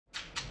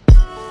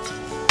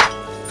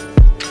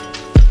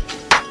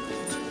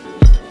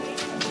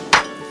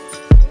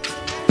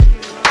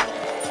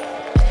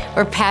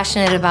We're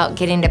passionate about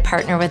getting to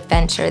partner with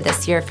Venture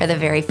this year for the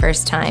very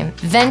first time.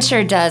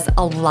 Venture does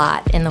a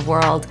lot in the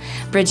world.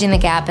 Bridging the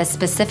Gap is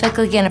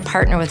specifically going to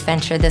partner with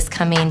Venture this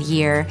coming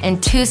year in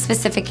two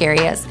specific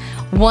areas.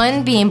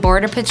 One being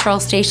border patrol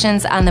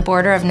stations on the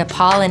border of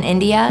Nepal and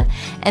India,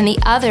 and the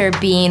other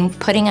being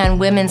putting on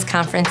women's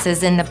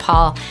conferences in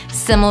Nepal,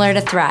 similar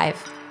to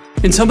Thrive.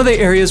 In some of the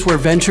areas where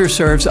Venture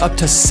serves, up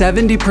to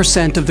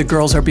 70% of the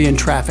girls are being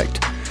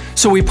trafficked.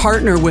 So we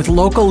partner with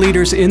local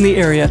leaders in the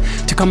area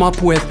to come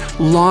up with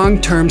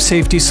long-term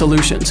safety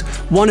solutions.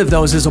 One of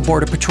those is a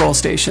border patrol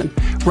station.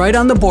 Right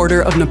on the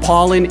border of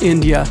Nepal and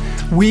India,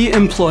 we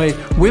employ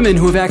women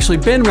who have actually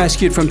been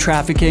rescued from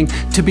trafficking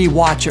to be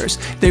watchers.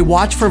 They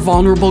watch for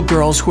vulnerable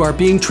girls who are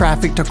being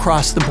trafficked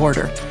across the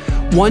border.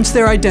 Once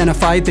they're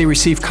identified, they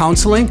receive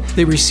counseling,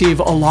 they receive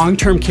a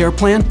long-term care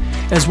plan,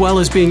 as well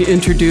as being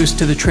introduced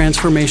to the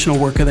transformational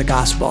work of the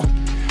gospel.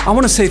 I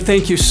want to say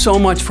thank you so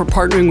much for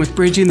partnering with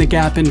Bridging the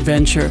Gap and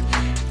Venture.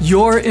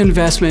 Your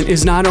investment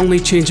is not only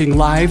changing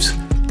lives,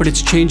 but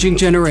it's changing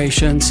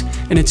generations,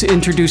 and it's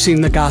introducing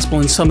the gospel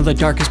in some of the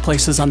darkest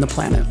places on the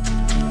planet.